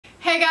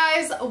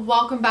Hi guys,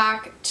 welcome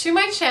back to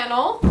my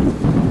channel.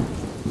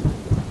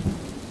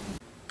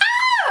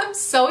 I'm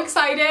so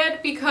excited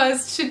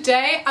because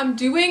today I'm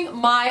doing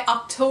my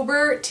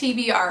October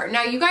TBR.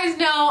 Now you guys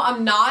know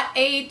I'm not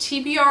a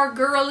TBR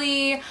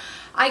girly.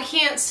 I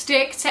can't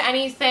stick to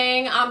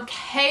anything. I'm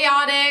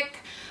chaotic,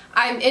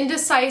 I'm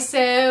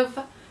indecisive,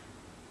 and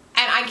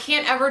I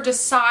can't ever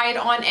decide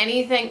on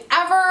anything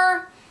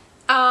ever.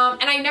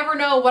 And I never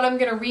know what I'm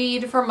gonna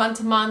read from month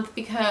to month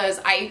because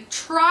I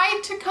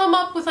tried to come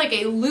up with like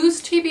a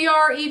loose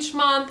TBR each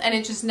month and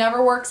it just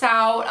never works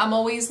out. I'm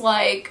always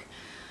like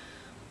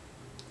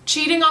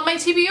cheating on my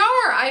TBR.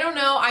 I don't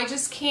know, I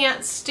just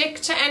can't stick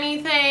to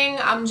anything.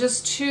 I'm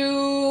just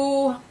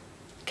too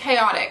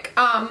chaotic.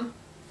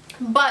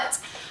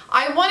 But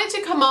I wanted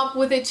to come up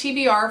with a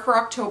TBR for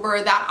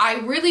October that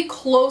I really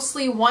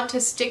closely want to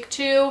stick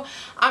to.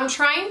 I'm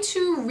trying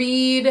to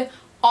read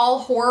all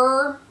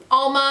horror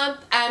all month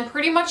and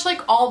pretty much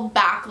like all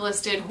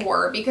backlisted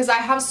horror because I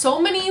have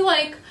so many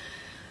like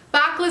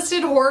backlisted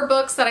horror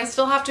books that I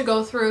still have to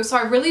go through. So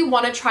I really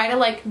want to try to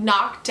like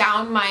knock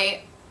down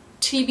my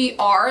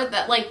TBR,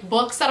 that like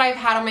books that I've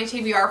had on my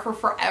TBR for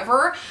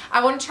forever.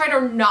 I want to try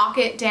to knock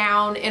it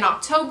down in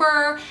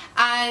October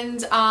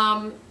and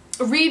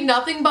read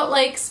nothing but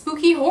like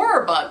spooky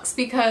horror books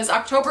because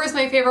October is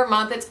my favorite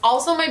month. It's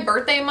also my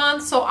birthday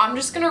month, so I'm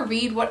just gonna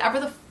read whatever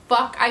the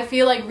fuck I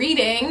feel like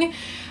reading,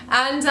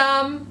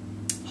 and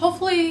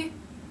hopefully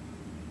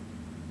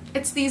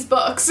it's these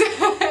books.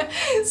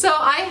 So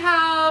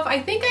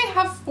I think I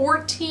have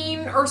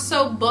 14 or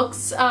so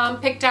books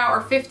picked out,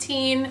 or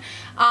 15.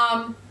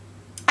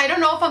 I don't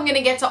know if I'm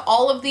gonna get to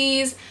all of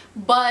these,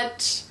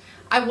 but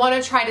I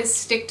want to try to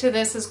stick to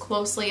this as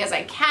closely as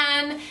I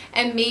can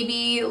and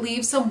maybe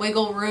leave some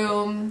wiggle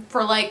room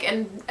for like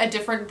a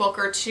different book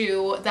or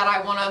two that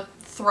I want to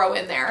throw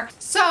in there.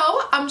 So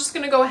I'm just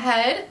gonna go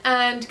ahead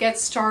and get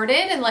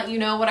started and let you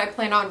know what I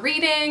plan on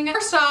reading.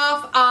 First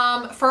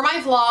off, for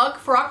my vlog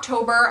for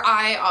October,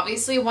 I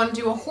obviously want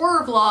to do a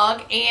horror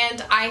vlog,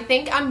 and I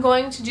think I'm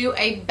going to do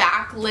a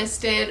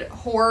backlisted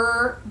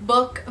horror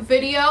book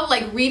video,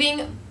 like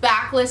reading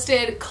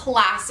backlisted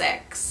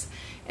classics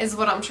is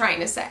what I'm trying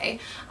to say.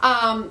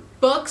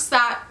 Books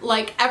that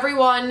like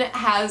everyone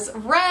has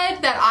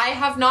read, that I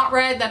have not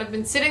read, that have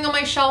been sitting on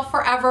my shelf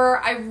forever.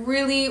 I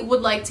really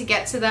would like to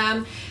get to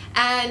them,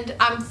 and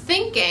I'm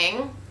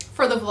thinking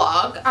for the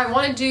vlog I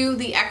want to do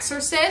The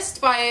Exorcist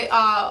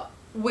by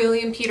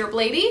William Peter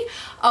Blatty,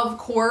 of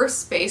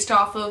course based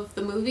off of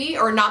the movie,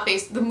 or not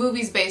based, the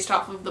movie's based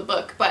off of the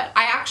book, but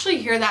I actually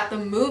hear that the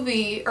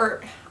movie,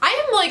 or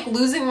I am like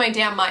losing my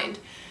damn mind.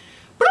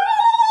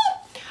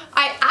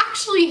 I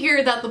actually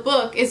hear that the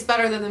book is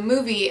better than the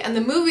movie, and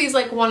the movie is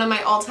like one of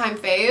my all-time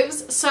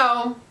faves,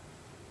 so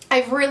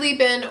I've really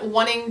been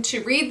wanting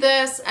to read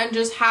this and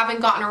just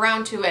haven't gotten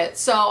around to it.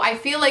 So I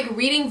feel like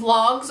reading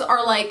vlogs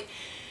are like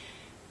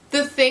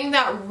the thing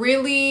that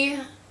really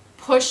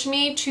push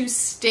me to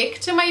stick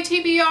to my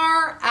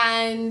TBR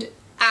and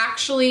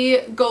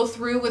actually go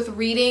through with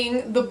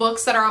reading the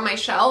books that are on my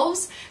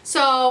shelves.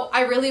 So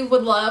I really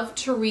would love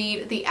to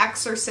read The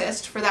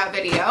Exorcist for that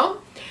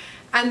video.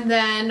 And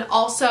then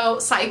also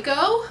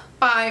Psycho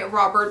by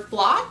Robert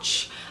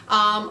Bloch.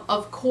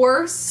 Of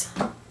course,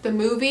 the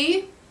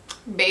movie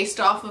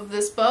based off of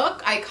this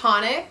book,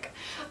 iconic.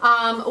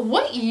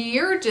 What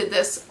year did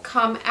this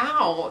come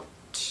out?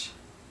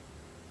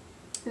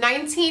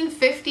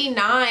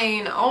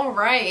 1959, all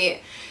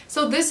right.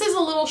 So this is a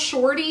little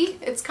shorty.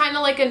 It's kind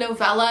of like a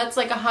novella. It's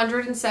like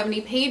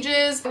 170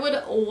 pages. I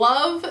would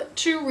love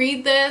to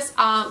read this.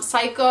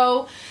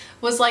 Psycho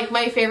was like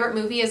my favorite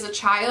movie as a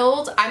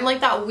child. I'm like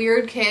that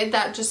weird kid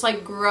that just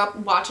like grew up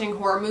watching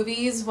horror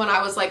movies when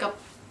I was like a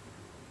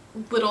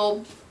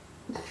little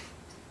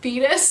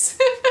fetus.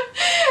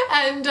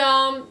 And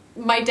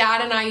my dad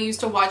and I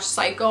used to watch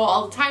Psycho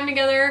all the time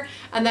together,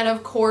 and then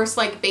of course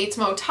like Bates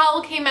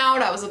Motel came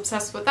out. I was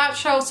obsessed with that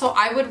show, so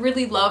I would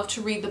really love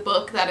to read the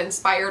book that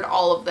inspired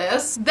all of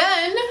this.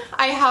 Then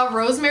I have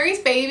Rosemary's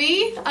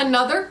Baby,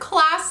 another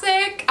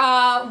classic,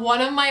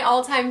 one of my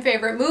all-time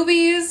favorite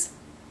movies.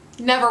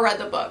 Never read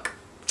the book.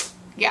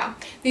 Yeah,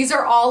 these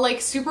are all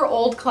like super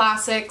old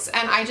classics,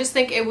 and I just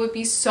think it would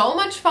be so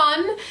much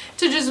fun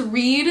to just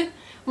read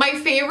my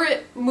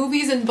favorite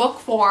movies in book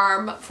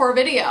form for a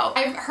video.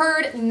 I've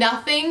heard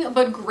nothing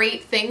but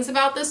great things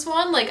about this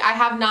one. Like, I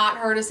have not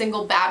heard a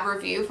single bad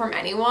review from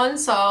anyone,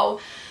 so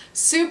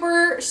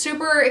super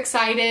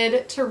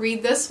excited to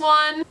read this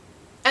one.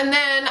 And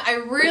then I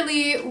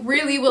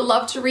really would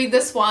love to read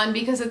this one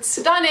because it's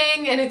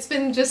stunning and it's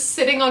been just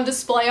sitting on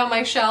display on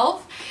my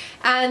shelf.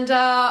 And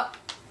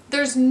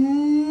there's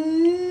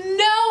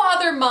no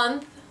other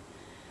month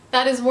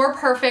that is more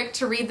perfect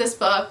to read this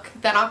book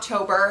than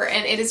October,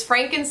 and it is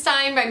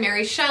Frankenstein by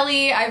Mary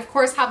Shelley. I of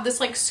course have this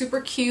like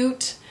super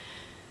cute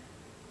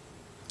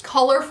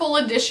colorful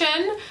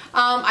edition.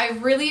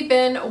 I've really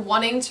been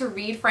wanting to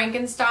read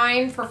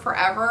Frankenstein for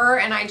forever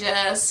and I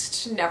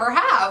just never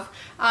have.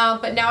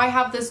 But now I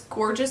have this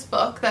gorgeous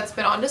book that's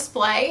been on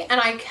display and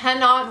I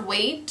cannot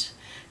wait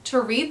to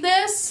read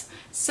this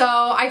So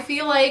I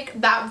feel like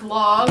that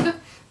vlog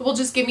will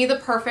just give me the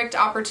perfect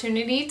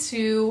opportunity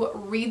to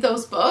read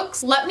those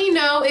books. Let me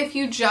know if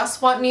you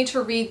just want me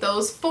to read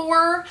those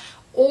 4,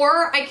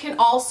 or I can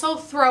also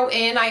throw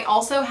in, I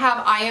also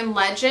have I Am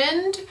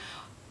Legend,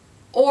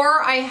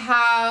 or I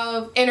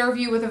have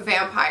Interview with a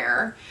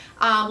Vampire.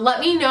 Let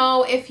me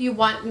know if you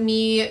want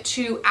me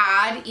to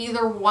add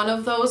either one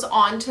of those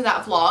onto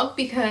that vlog,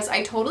 because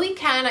I totally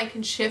can. I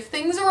can shift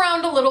things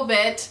around a little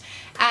bit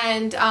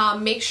and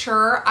make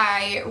sure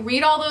I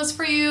read all those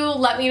for you.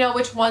 Let me know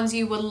which ones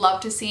you would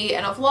love to see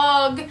in a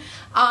vlog.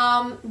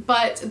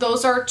 But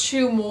those are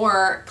 2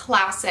 more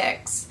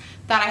classics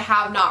that I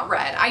have not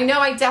read. I know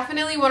I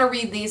definitely want to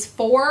read these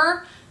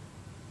 4,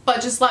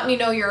 but just let me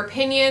know your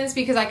opinions,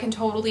 because I can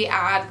totally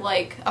add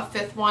like a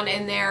 5th one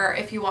in there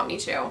if you want me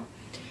to.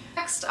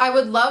 Next, I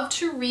would love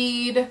to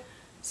read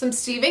some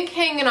Stephen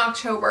King in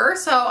October.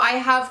 So I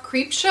have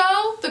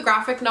Creepshow, the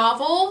graphic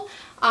novel,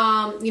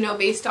 you know,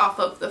 based off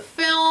of the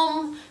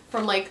film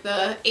from like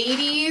the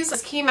 80s.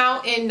 This came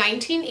out in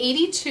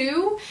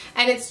 1982,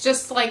 and it's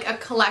just like a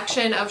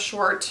collection of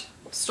short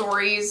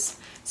stories.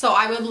 So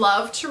I would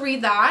love to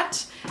read that.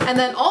 And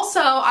then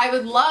also I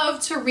would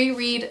love to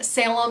reread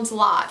Salem's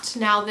Lot.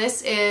 Now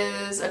this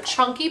is a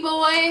chunky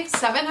boy,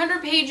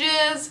 700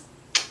 pages.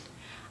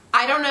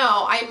 I don't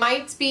know, I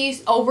might be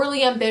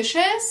overly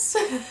ambitious,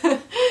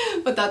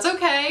 but that's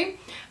okay.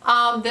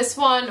 This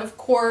one, of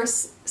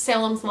course,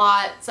 Salem's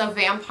Lot, it's a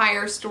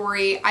vampire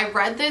story. I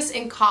read this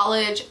in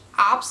college,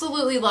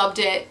 absolutely loved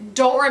it.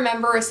 Don't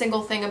remember a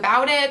single thing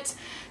about it.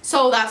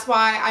 So that's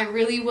why I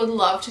really would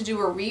love to do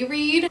a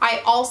reread.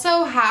 I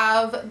also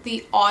have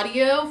the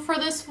audio for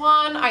this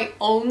one. I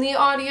own the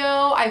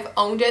audio. I've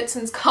owned it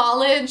since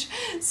college.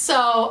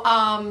 So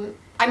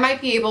I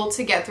might be able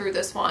to get through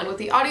this one with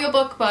the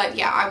audiobook, but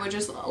yeah, I would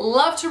just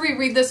love to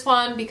reread this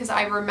one because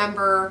I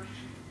remember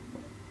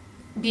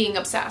being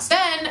obsessed.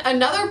 Then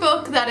another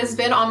book that has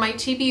been on my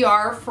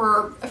TBR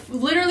for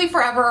literally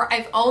forever.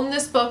 I've owned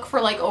this book for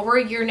like over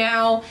a year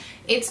now.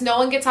 It's No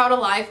One Gets Out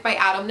Alive by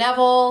Adam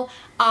Neville.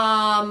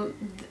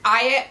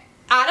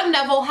 Adam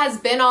Neville has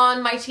been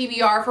on my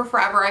TBR for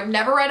forever. I've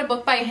never read a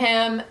book by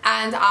him,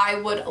 and I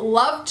would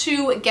love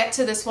to get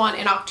to this one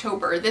in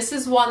October. This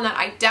is one that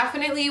I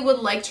definitely would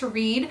like to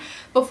read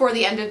before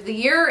the end of the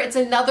year. It's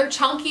another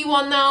chunky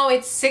one though.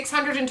 It's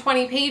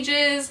 620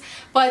 pages,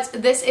 but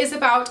this is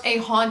about a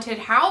haunted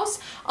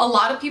house. A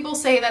lot of people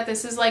say that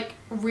this is like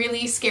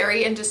really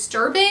scary and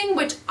disturbing,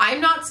 which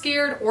I'm not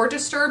scared or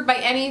disturbed by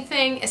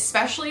anything,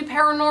 especially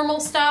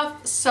paranormal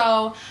stuff.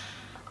 So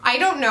I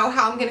don't know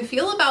how I'm gonna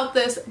feel about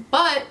this,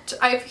 but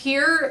I've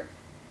heard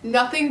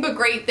nothing but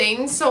great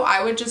things, so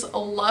I would just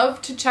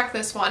love to check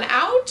this one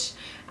out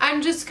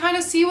and just kind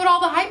of see what all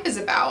the hype is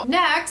about.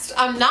 Next,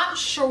 I'm not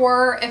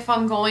sure if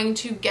I'm going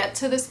to get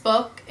to this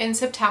book in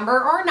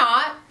September or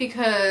not,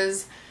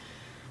 because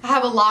I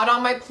have a lot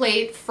on my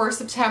plate for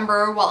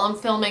September while I'm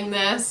filming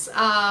this,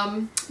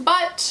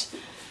 but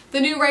the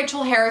new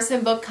Rachel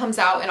Harrison book comes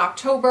out in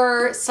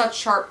October, Such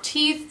Sharp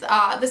Teeth.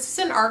 This is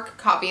an ARC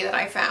copy that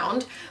I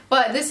found,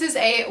 but this is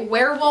a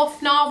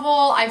werewolf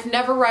novel. I've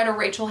never read a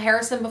Rachel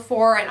Harrison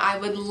before, and I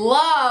would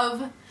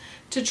love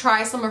to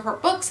try some of her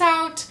books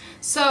out.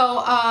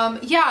 So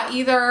yeah,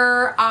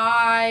 either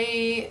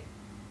I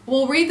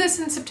will read this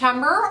in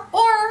September,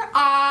 or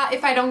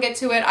if I don't get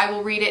to it, I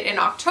will read it in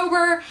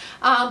October.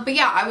 But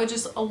yeah, I would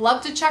just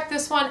love to check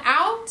this one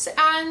out,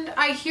 and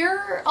I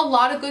hear a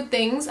lot of good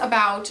things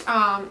about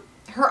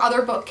her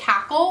other book,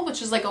 Cackle,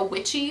 which is like a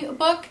witchy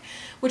book,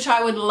 which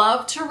I would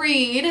love to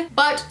read,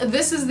 but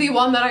this is the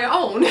one that I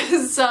own,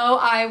 so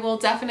I will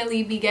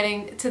definitely be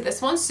getting to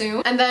this one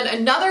soon. And then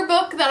another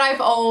book that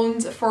I've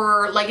owned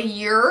for like a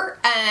year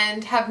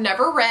and have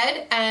never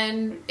read,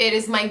 and it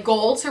is my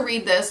goal to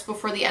read this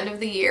before the end of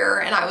the year,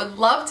 and I would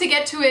love to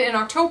get to it in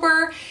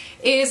October,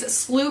 is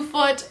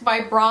Slewfoot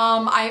by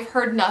Brom. I've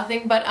heard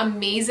nothing but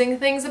amazing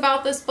things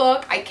about this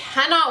book. I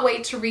cannot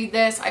wait to read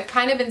this. I've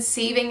kind of been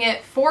saving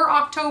it for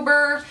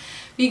October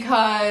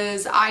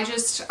because I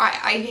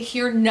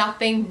hear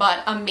nothing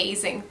but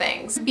amazing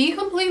things. To be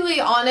completely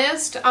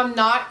honest, I'm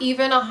not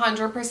even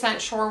 100%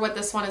 sure what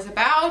this one is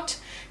about,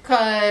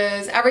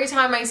 because every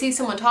time I see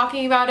someone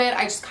talking about it,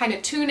 I just kind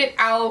of tune it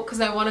out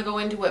because I want to go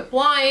into it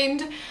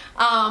blind.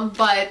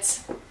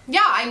 But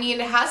yeah, I mean,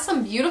 it has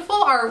some beautiful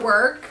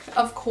artwork,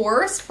 of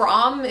course.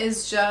 Brom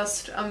is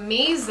just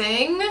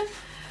amazing.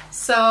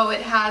 So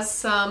it has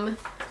some,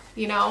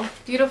 you know,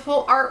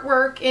 beautiful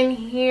artwork in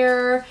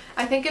here.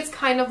 I think it's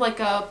kind of like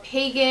a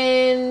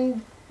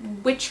pagan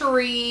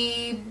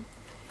witchery.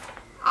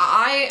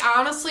 I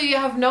honestly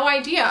have no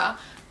idea,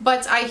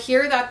 but I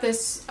hear that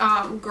this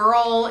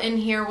girl in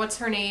here, what's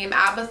her name,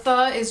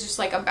 Abatha, is just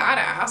like a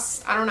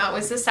badass. I don't know,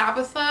 is this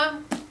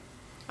Abatha?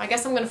 I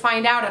guess I'm gonna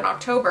find out in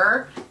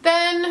October.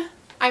 Then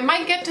I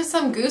might get to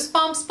some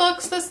Goosebumps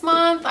books this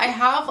month. I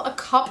have a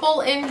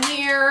couple in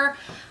here.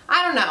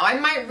 I don't know, I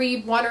might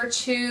read one or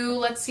two.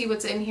 Let's see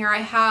what's in here. I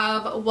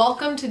have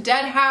Welcome to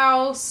Dead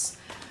House,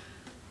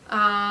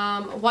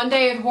 One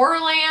Day at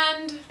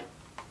Horrorland,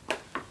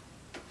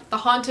 The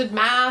Haunted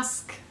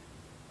Mask,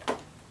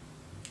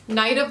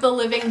 Night of the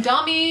Living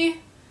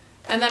Dummy.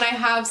 And then I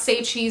have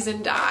Say Cheese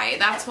and Die.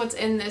 That's what's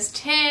in this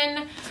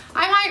tin.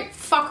 I might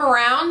fuck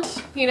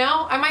around, you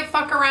know? I might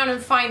fuck around and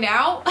find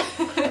out.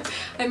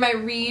 I might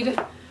read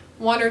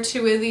one or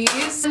two of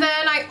these. And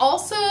then I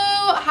also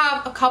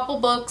have a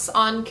couple books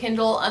on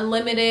Kindle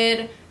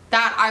Unlimited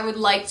that I would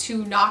like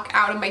to knock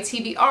out of my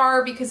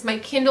TBR, because my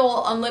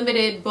Kindle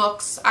Unlimited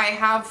books, I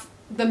have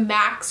the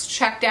max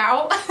checked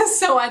out.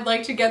 So I'd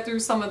like to get through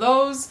some of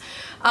those.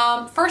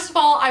 First of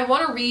all, I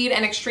want to read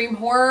an extreme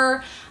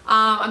horror.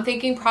 I'm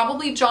thinking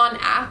probably John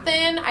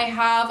Athen. I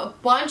have a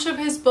bunch of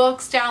his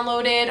books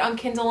downloaded on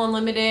Kindle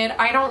Unlimited.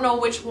 I don't know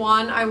which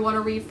one I want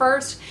to read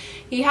first.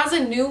 He has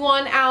a new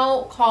one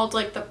out called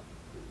like the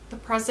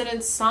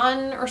President's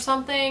Son or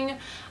something.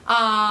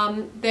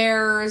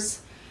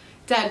 There's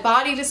Dead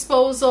Body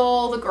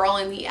Disposal, The Girl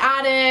in the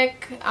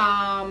Attic.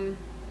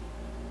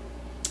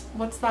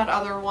 What's that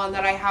other one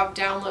that I have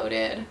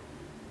downloaded?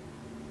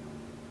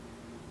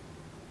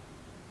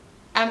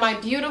 Am I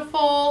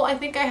Beautiful? I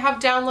think I have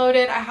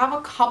downloaded. I have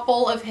a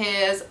couple of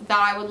his that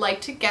I would like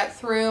to get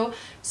through.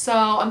 So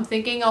I'm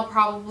thinking I'll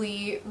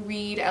probably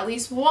read at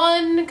least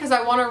one, because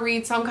I want to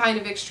read some kind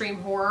of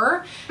extreme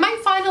horror. I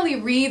might finally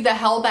read The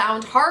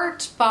Hellbound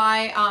Heart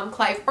by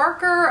Clive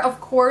Barker.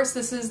 Of course,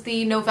 this is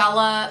the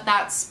novella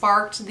that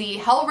sparked the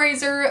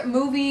Hellraiser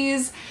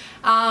movies.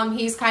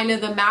 He's kind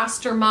of the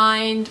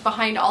mastermind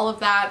behind all of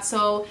that.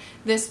 So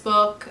this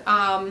book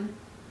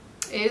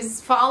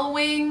is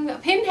following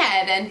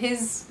Pinhead and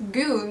his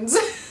goons.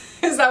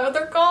 Is that what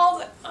they're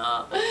called?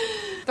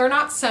 They're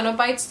not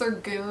Cenobites, they're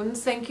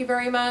goons. Thank you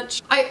very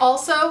much. I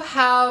also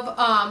have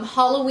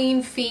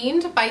Halloween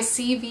Fiend by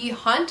C.V.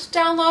 Hunt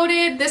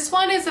downloaded. This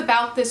one is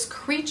about this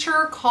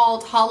creature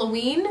called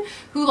Halloween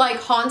who like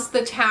haunts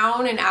the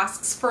town and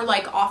asks for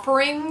like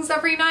offerings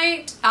every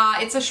night.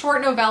 It's a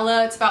short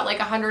novella. It's about like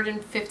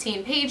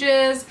 115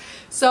 pages.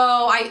 So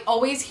I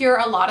always hear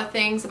a lot of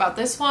things about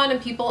this one,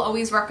 and people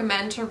always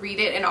recommend to read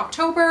it in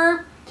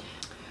October.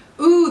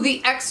 Ooh,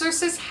 The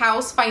Exorcist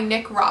House by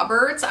Nick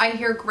Roberts. I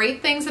hear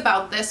great things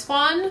about this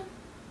one.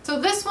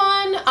 So this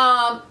one,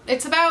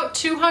 it's about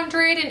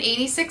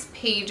 286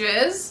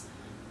 pages.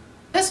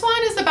 This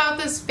one is about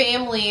this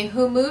family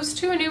who moves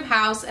to a new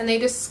house and they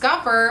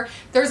discover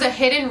there's a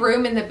hidden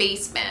room in the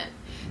basement.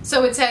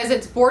 So it says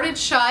it's boarded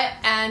shut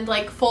and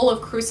like full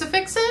of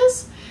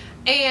crucifixes.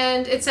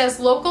 And it says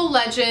local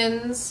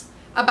legends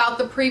about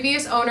the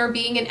previous owner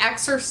being an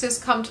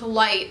exorcist come to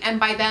light, and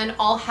by then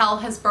all hell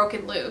has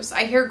broken loose.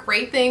 I hear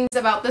great things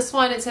about this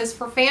one. It says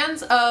for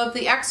fans of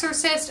The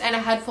Exorcist and a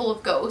Head Full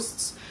of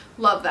Ghosts.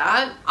 Love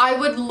that. I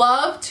would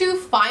love to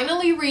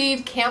finally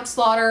read Camp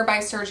Slaughter by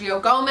Sergio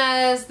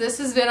Gomez. This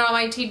has been on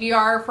my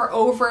TBR for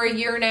over a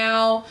year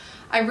now.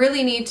 I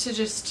really need to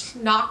just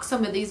knock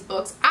some of these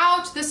books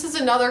out. This is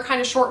another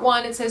kind of short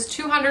one. It says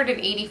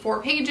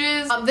 284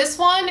 pages. This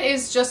one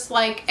is just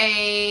like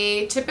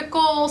a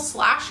typical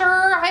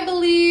slasher, I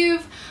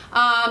believe.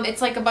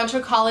 It's like a bunch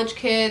of college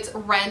kids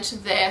rent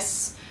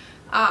this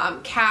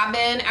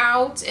cabin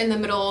out in the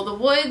middle of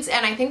the woods,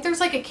 and I think there's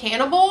like a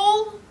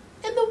cannibal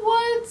in the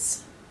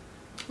woods.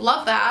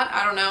 Love that.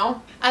 I don't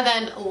know. And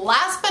then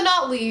last but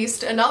not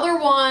least, another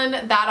one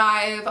that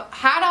I've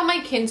had on my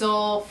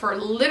Kindle for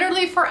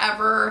literally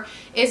forever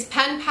is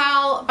Pen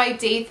Pal by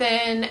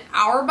Dathan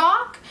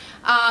Auerbach.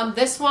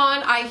 This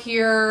one I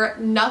hear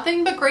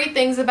nothing but great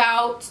things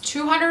about.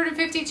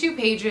 252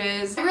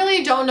 pages. I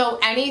really don't know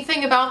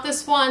anything about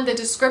this one. The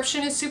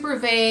description is super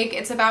vague.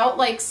 It's about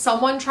like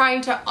someone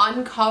trying to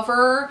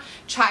uncover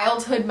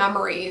childhood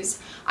memories.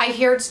 I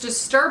hear it's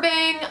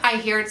disturbing. I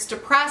hear it's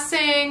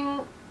depressing.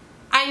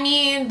 I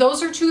mean,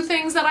 those are two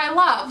things that I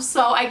love,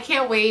 so I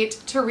can't wait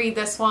to read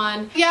this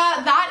one.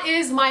 Yeah, that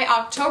is my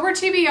October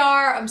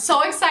TBR. I'm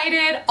so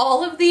excited.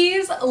 All of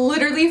these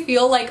literally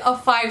feel like a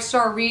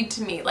 5-star read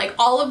to me. Like,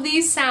 all of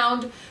these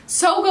sound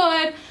so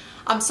good.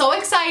 I'm so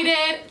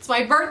excited. It's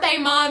my birthday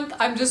month.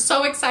 I'm just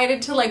so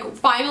excited to like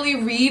finally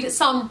read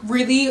some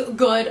really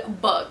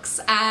good books,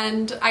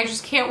 and I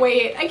just can't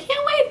wait. I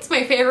can't wait. It's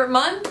my favorite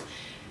month.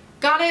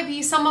 Gotta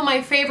be some of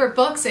my favorite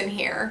books in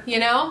here, you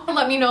know?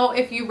 Let me know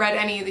if you read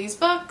any of these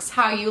books,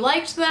 how you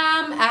liked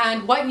them,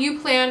 and what you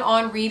plan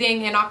on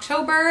reading in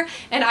October,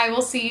 and I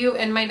will see you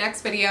in my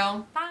next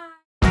video. Bye!